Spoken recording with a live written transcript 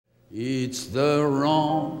It's the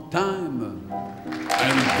wrong time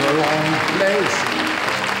and the wrong place.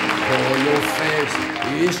 For your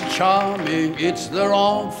face is charming, it's the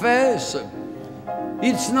wrong face.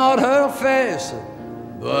 It's not her face,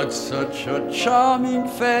 but such a charming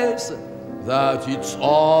face that it's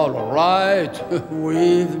all right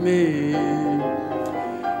with me.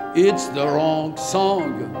 It's the wrong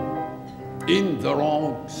song in the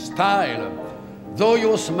wrong style. Though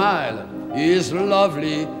your smile is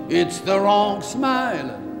lovely, it's the wrong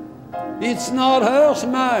smile. It's not her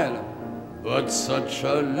smile, but such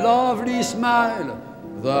a lovely smile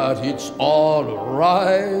that it's all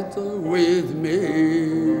right with me.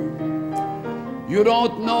 You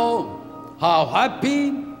don't know how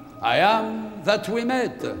happy I am that we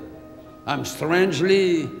met. I'm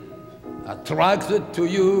strangely attracted to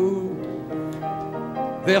you.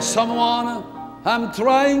 There's someone I'm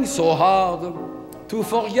trying so hard to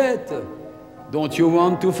forget. Don't you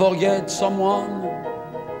want to forget someone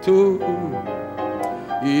too?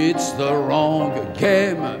 It's the wrong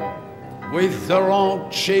game with the wrong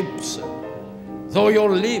chips. Though your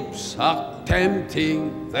lips are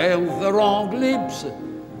tempting, they're the wrong lips.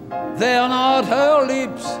 They're not her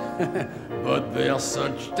lips, but they're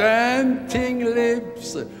such tempting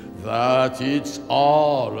lips that it's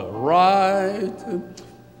all right.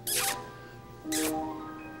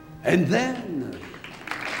 And then